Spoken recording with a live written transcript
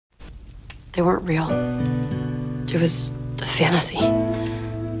They weren't real. It was a fantasy,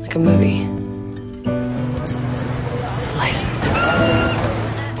 like a movie. It was a life.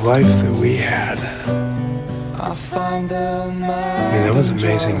 Life that we had. I mean, that was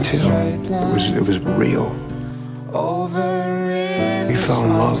amazing too. It was real. We fell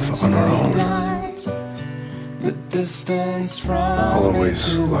in love on our own. I'll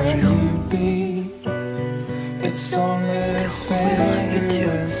always love you. I'll always love you too.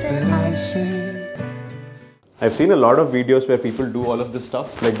 I've seen a lot of videos where people do all of this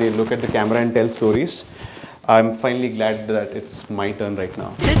stuff, like they look at the camera and tell stories. I'm finally glad that it's my turn right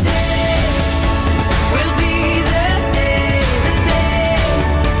now.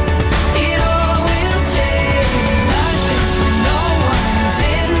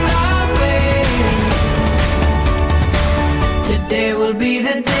 Today will be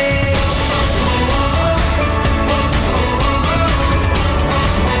the day.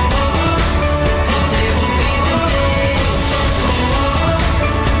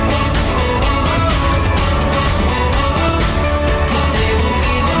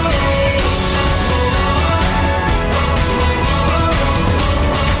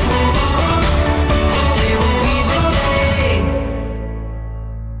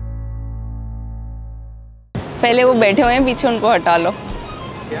 पहले वो बैठे हुए हैं पीछे, उनको हटा लो।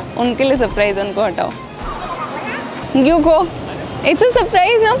 उनके लिए सरप्राइज, उनको हटाओ। You go. It's a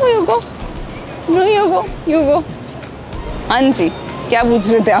surprise ना for you go. No, you go. You go. हाँ जी, क्या पूछ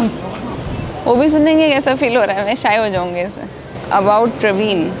रहे थे आप? वो भी सुनेंगे कैसा फील हो रहा है, मैं शाय हो जाऊँगी ऐसे। About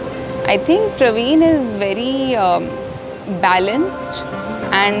Praveen, I think Praveen is very balanced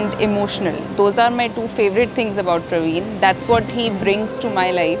and emotional. Those are my two favorite things about Praveen. That's what he brings to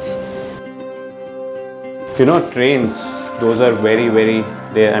my life. You know, trains, those are very,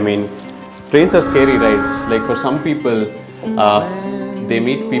 I mean, trains are scary rides. Like for some people, they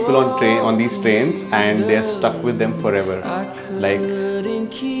meet people on these trains and they're stuck with them forever. Like,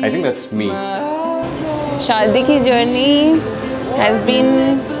 I think that's me. शादी की journey has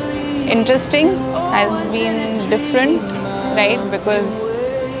been interesting, has been different, right? Because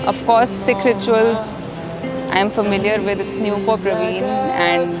of course, Sikh rituals I am familiar with, it's new for Parveen,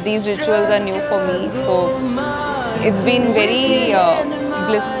 and these rituals are new for me. So it's been very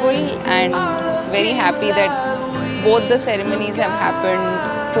blissful and very happy that both the ceremonies have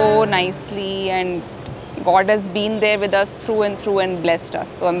happened so nicely, and God has been there with us through and blessed us.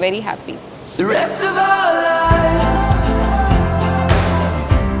 So I'm very happy. The rest of our lives,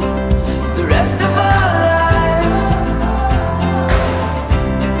 the rest of our lives,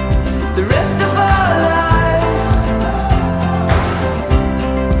 the rest of our lives.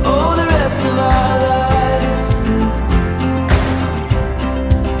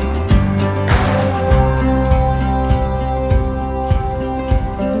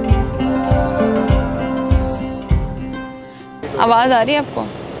 आवाज आ रही है आपको?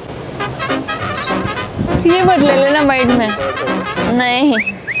 ये मत ले लेना bite में। नहीं।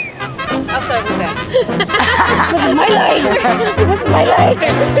 My life. This is my life.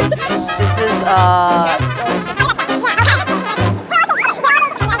 This is I'm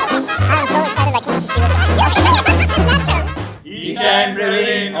so excited I can't see what's Esha and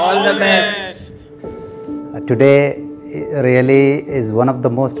Praveen, all the best. Today really is one of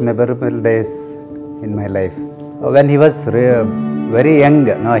the most memorable days in my life. When he was very young,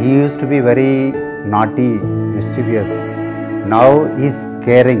 he used to be very naughty, mischievous. Now he is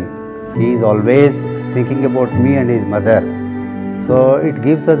caring. He is always thinking about me and his mother. So it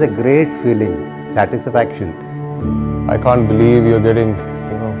gives us a great feeling, satisfaction. I can't believe you're getting,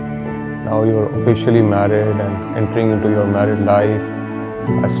 now you're officially married and entering into your married life.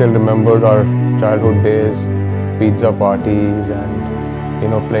 I still remembered our childhood days, pizza parties and,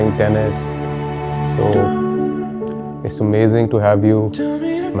 playing tennis. So it's amazing to have you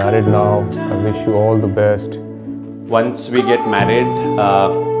married now. I wish you all the best. Once we get married,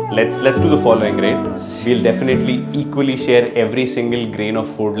 let's do the following, right? We'll definitely equally share every single grain of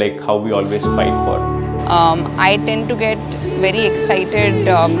food, like how we always fight for. I tend to get very excited,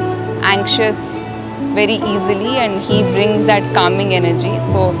 anxious very easily, and he brings that calming energy.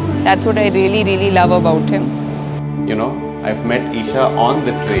 So that's what I really love about him. I've met Esha on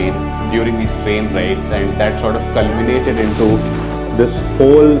the train during these train rides, and that sort of culminated into this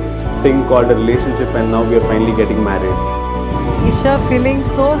whole thing called a relationship, and now we are finally getting married. Esha feeling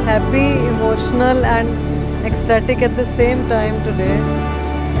so happy, emotional and ecstatic at the same time today.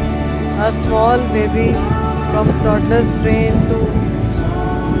 Our small baby from toddler's train to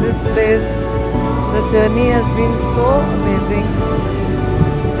this place, the journey has been so amazing,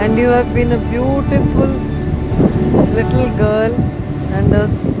 and you have been a beautiful little girl and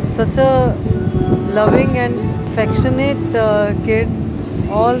such a loving and affectionate kid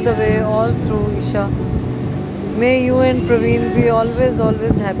all the way, all through, Esha. May you and Praveen be always,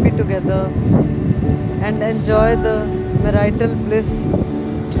 always happy together and enjoy the marital bliss.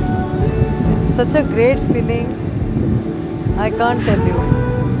 It's such a great feeling, I can't tell you.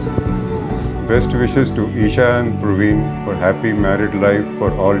 Best wishes to Esha and Parveen for happy married life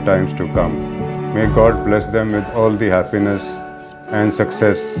for all times to come. May God bless them with all the happiness and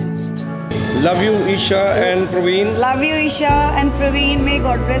success. Love you, Esha and Praveen. Love you, Esha and Praveen. May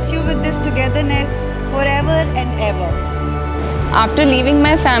God bless you with this togetherness forever and ever. After leaving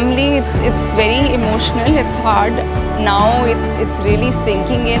my family, it's very emotional, it's hard. Now it's really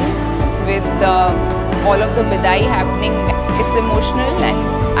sinking in with all of the bidai happening. It's emotional and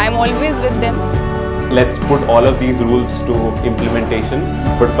I'm always with them. Let's put all of these rules to implementation.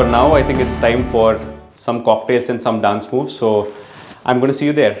 But for now, I think it's time for some cocktails and some dance moves. So I'm going to see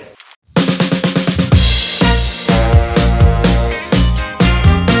you there.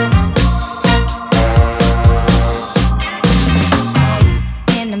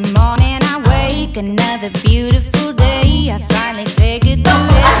 Another beautiful day, I finally figured the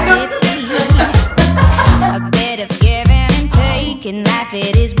recipe. A bit of giving and taking, life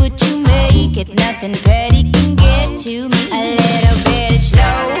it is what you make it. Nothing petty can get to me. A little bit of slow,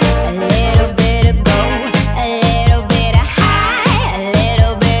 a little bit of go, a little bit of high, a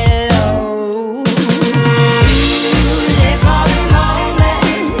little bit of low. Ooh, live for the moment.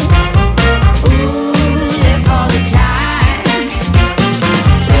 Ooh, live for the time.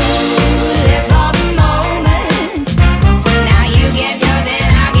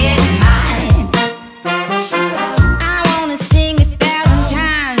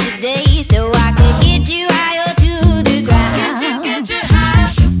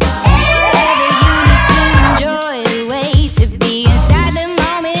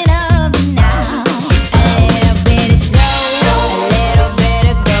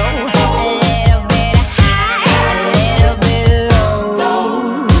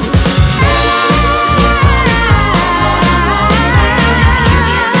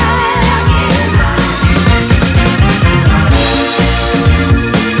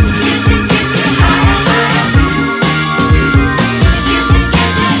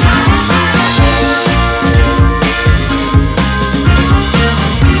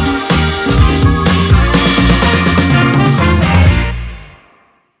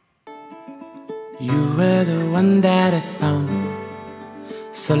 You were the one that I found,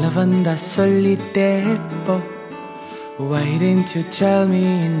 Solavanda Solitepo. Why didn't you tell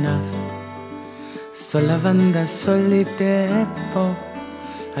me enough? Solavanda Solitepo.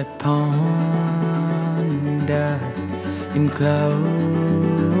 I ponder in closure.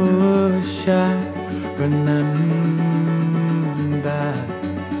 Remember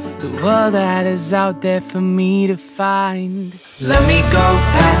the world that is out there for me to find. Let me go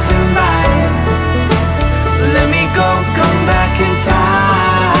passing by. Let me go, come back in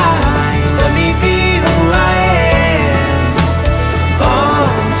time. Let me be who I am. Oh,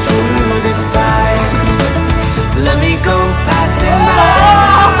 through this time. Let me go passing by.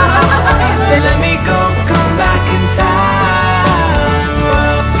 Let me go, come back in time.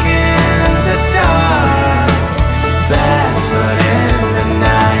 Walk in the dark, barefoot in the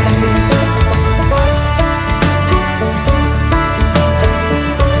night.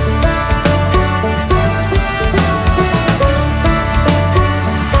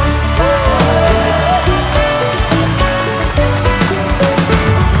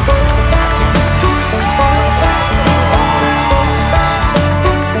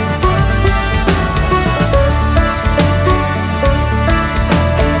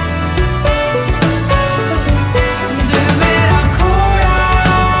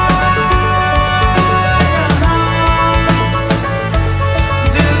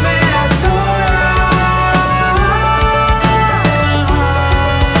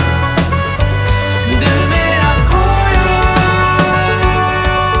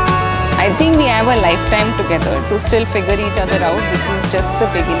 I think we have a lifetime together to still figure each other out. This is just the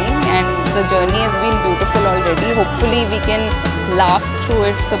beginning and the journey has been beautiful already. Hopefully we can laugh through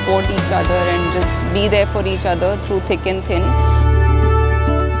it, support each other and just be there for each other through thick and thin.